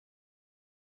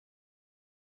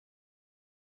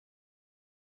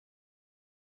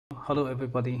Hello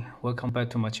everybody, welcome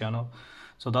back to my channel.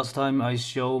 So last time I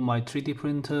showed my 3D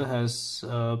printer has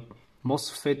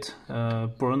MOSFET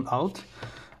burned out.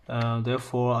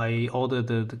 Therefore I ordered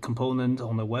the component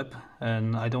on the web,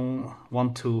 and I don't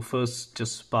want to first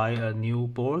just buy a new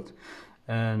board.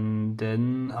 And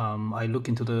then I look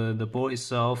into the board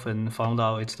itself and found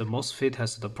out it's the MOSFET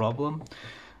has the problem.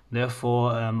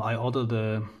 Therefore I ordered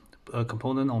the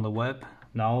component on the web.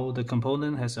 Now the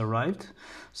component has arrived,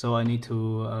 so I need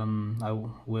to I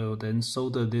will then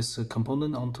solder this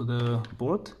component onto the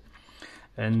board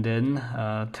and then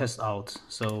test out.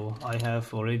 So I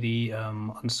have already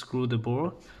unscrewed the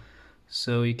board,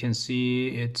 so you can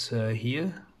see it's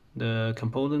here, the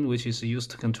component which is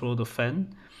used to control the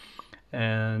fan.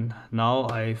 And now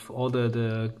I've ordered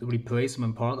the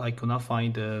replacement part. I could not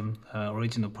find the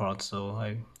original part, so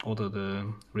I ordered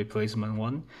the replacement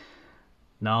one.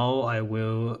 Now I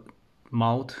will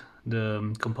mount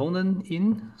the component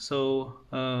in. So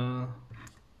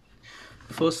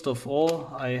first of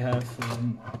all, I have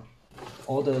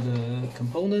ordered the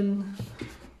component,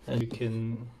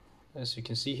 and as you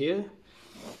can see here.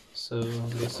 So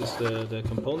this is the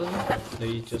component.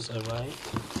 They just arrived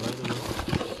right away.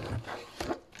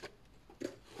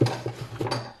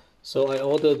 So I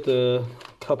ordered a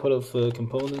couple of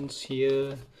components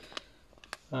here.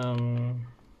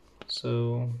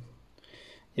 So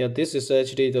yeah, this is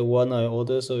actually the one I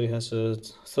ordered. So it has a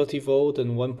 30 volt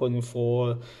and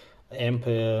 1.4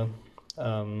 ampere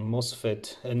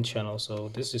MOSFET N channel. So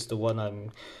this is the one I'm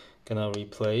gonna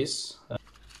replace.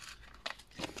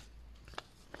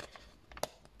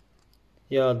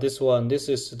 Yeah, this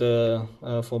is the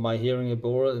for my hearing aid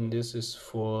board, and this is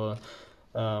for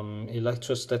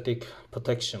electrostatic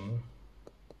protection.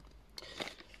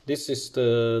 This is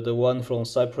the one from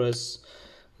Cypress.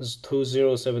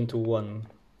 20721.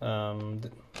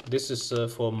 This is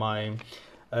for my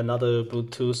another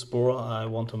Bluetooth board. I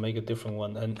want to make a different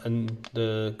one, and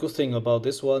the good thing about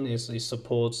this one is it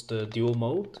supports the dual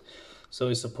mode. So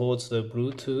it supports the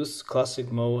Bluetooth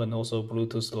classic mode and also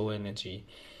Bluetooth low energy.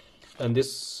 And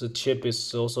this chip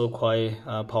is also quite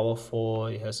powerful.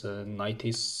 It has a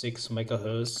 96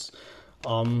 megahertz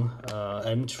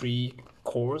M3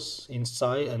 cores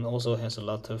inside, and also has a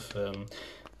lot of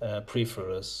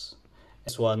peripherals.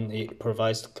 This one, it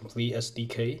provides complete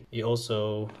SDK. It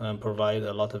also provides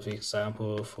a lot of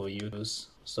example for use.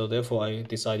 So therefore I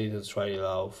decided to try it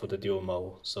out for the dual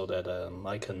mode, so that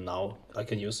I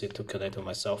can use it to connect to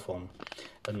my cell phone,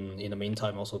 and in the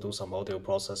meantime also do some audio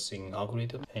processing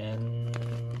algorithm. And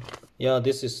yeah,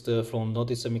 this is the from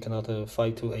Nordic Semiconductor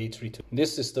 52832.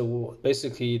 This is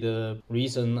basically the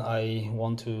reason I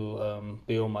want to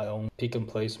build my own pick and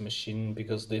place machine,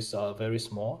 because these are very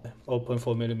small,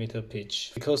 0.4 millimeter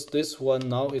pitch. Because this one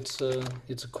now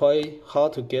it's quite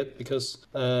hard to get, because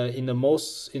in the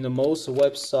most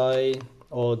website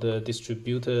or the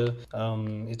distributor,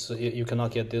 you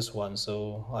cannot get this one.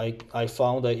 So I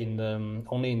found that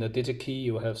only in the DigiKey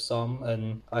you have some,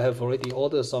 and I have already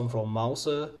ordered some from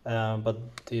Mouser, but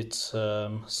it's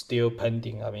still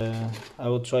pending. I mean, I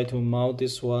will try to mount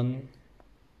this one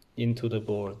into the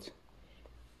board.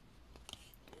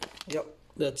 Yep,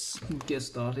 let's get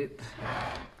started.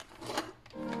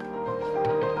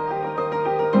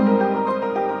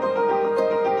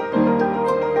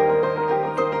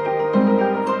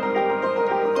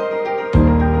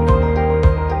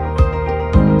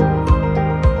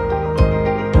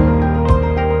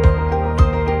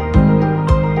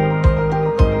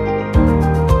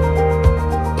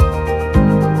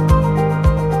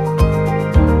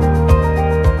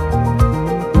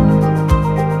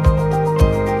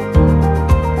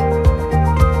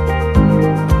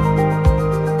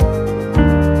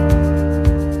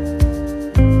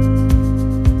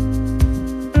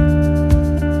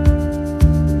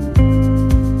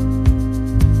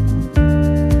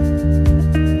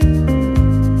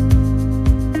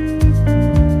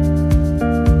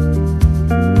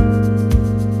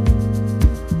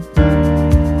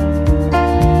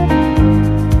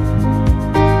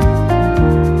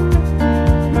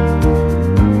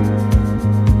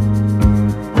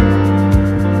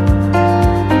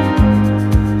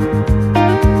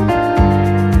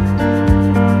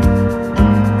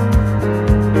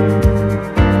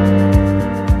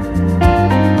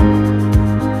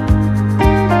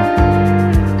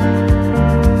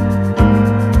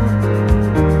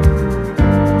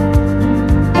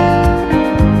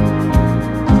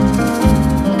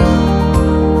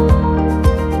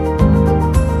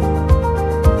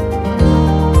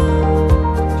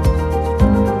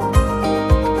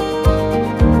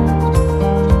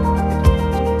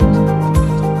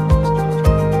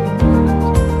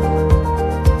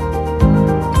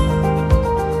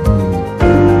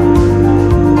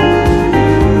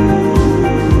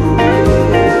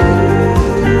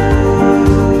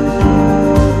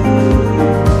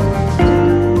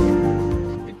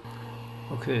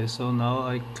 Okay, so now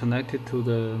I connect to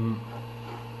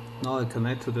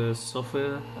the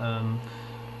software.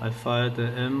 I fired the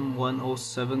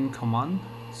M107 command,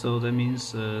 so that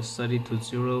means set it to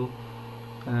 0.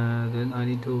 Then I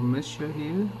need to measure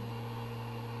here.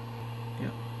 Yeah,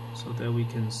 so that we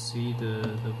can see the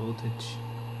voltage.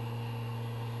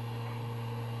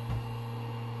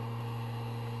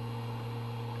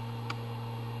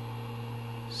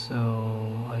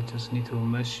 So I just need to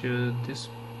measure this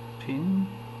pin.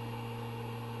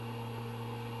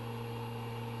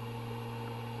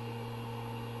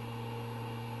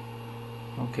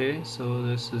 Okay, so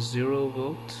that's a 0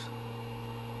 volt.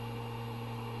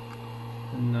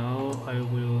 And now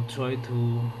I'll try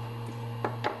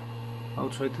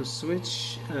to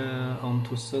switch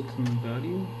onto certain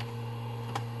value.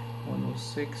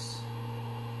 106.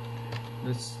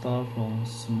 Let's start from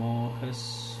small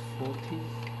S40.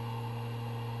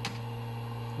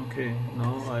 Okay,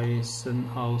 now I send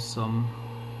out some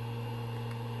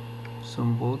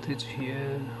voltage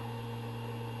here.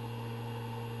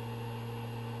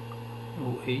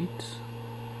 08,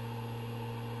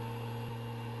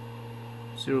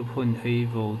 0.8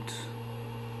 volt,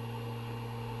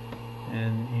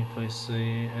 and if I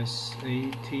say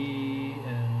SAT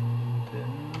and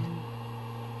then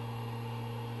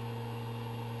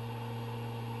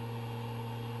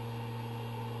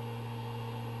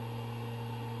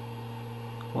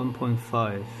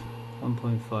 1.5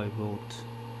 volt,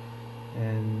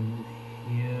 and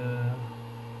here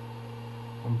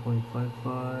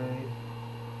 1.55.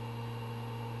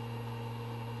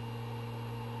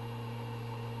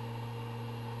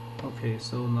 Okay,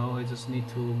 so now I just need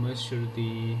to measure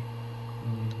the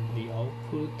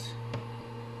output.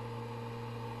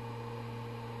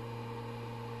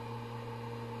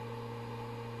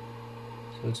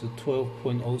 So it's a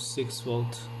 12.06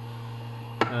 volt.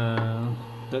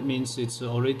 That means it's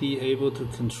already able to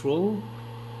control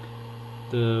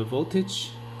the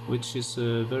voltage, which is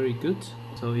very good.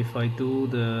 So if I do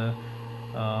the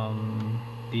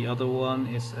other one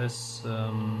is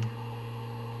S256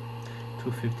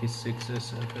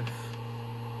 SFF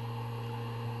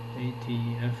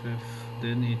 80 FF,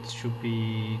 then it should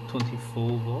be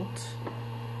 24 volt,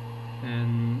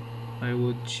 and I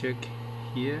would check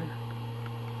here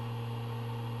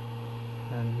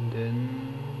and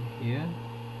then here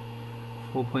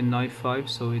 4.95,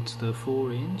 so it's the full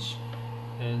range,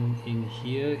 and in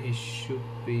here it should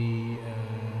be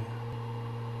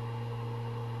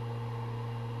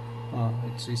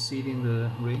it's exceeding the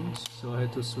range, so I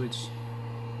had to switch.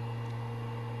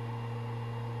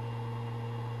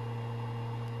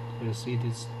 You see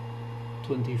this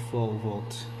 24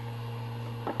 volt,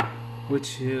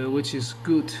 which is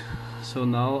good. So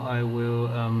now I will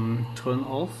turn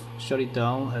off, shut it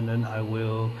down, and then I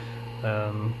will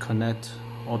connect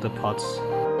all the parts.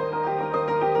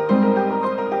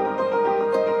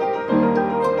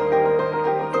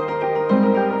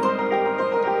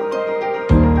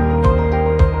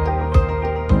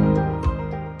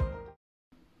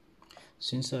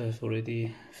 Since I have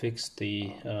already fixed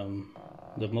the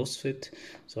MOSFET,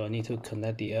 so I need to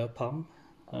connect the air pump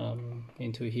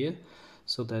into here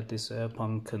so that this air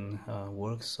pump can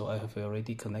work. So I have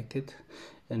already connected.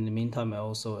 In the meantime, I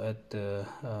also add the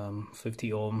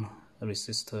 50 ohm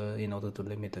resistor in order to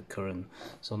limit the current.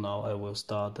 So now I will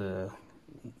start the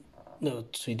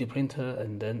 3D printer,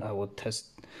 and then I will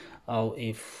test out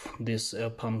if this air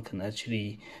pump can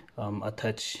actually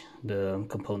attach the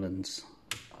components.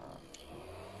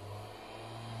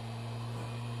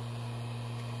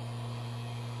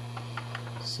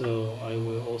 So I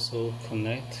will also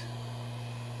connect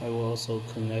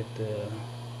the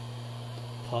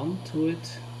pump to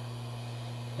it,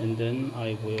 and then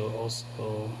I will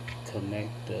also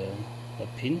connect the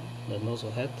pin, the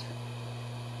nozzle head.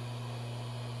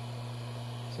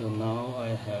 So now I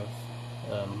have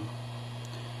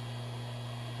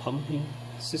pumping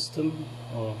system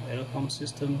or air pump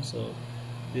system. So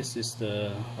this is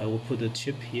I will put the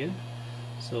chip here.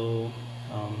 So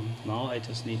now I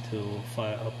just need to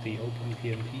fire up the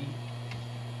OpenPMP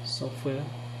software.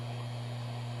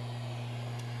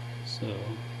 So,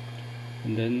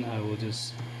 and then I will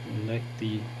just let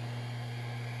the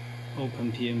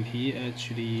OpenPMP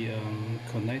actually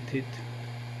connect it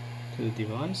to the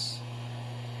device.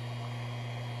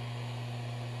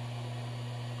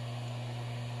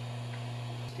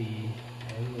 The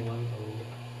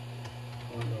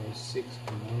M106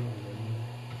 command, and then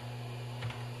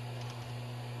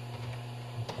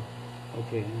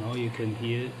okay, now you can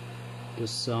hear the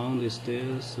sound is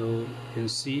there, so you can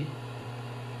see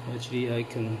actually I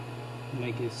can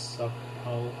make it suck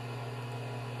out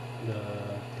the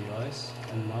device,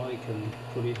 and now I can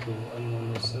put it to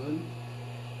N107.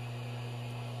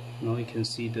 Now you can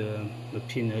see the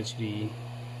pin actually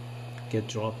get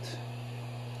dropped.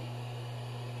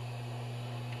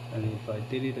 And if I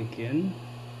did it again,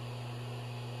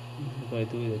 if I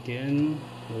do it again,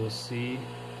 you will see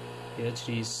it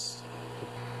actually is,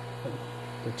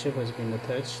 the chip has been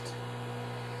attached.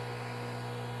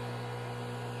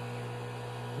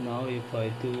 Now if I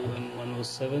do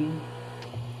M107,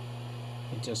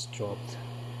 it just dropped.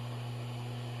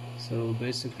 So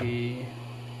basically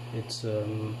it's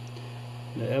the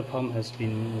air pump has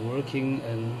been working,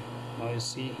 and now you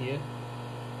see here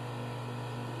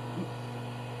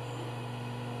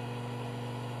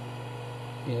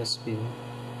it has been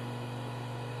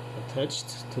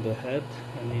attached to the head,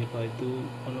 and if I do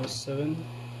 107,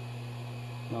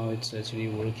 now it's actually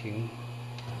working.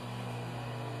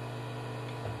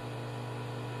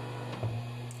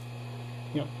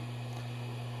 Yeah,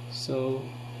 so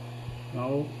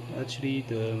now actually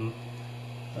the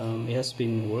it has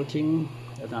been working,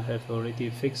 and I have already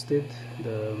fixed it,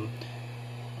 the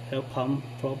air pump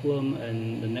problem,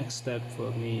 and the next step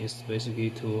for me is basically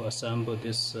to assemble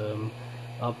this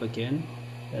up again,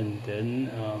 and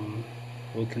then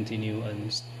we'll continue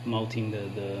and mounting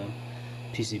the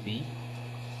PCB.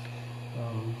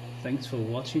 Thanks for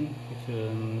watching. If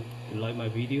you like my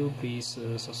video, please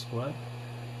subscribe,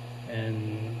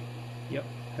 and yep,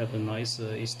 have a nice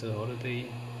Easter holiday.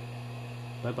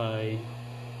 Bye bye.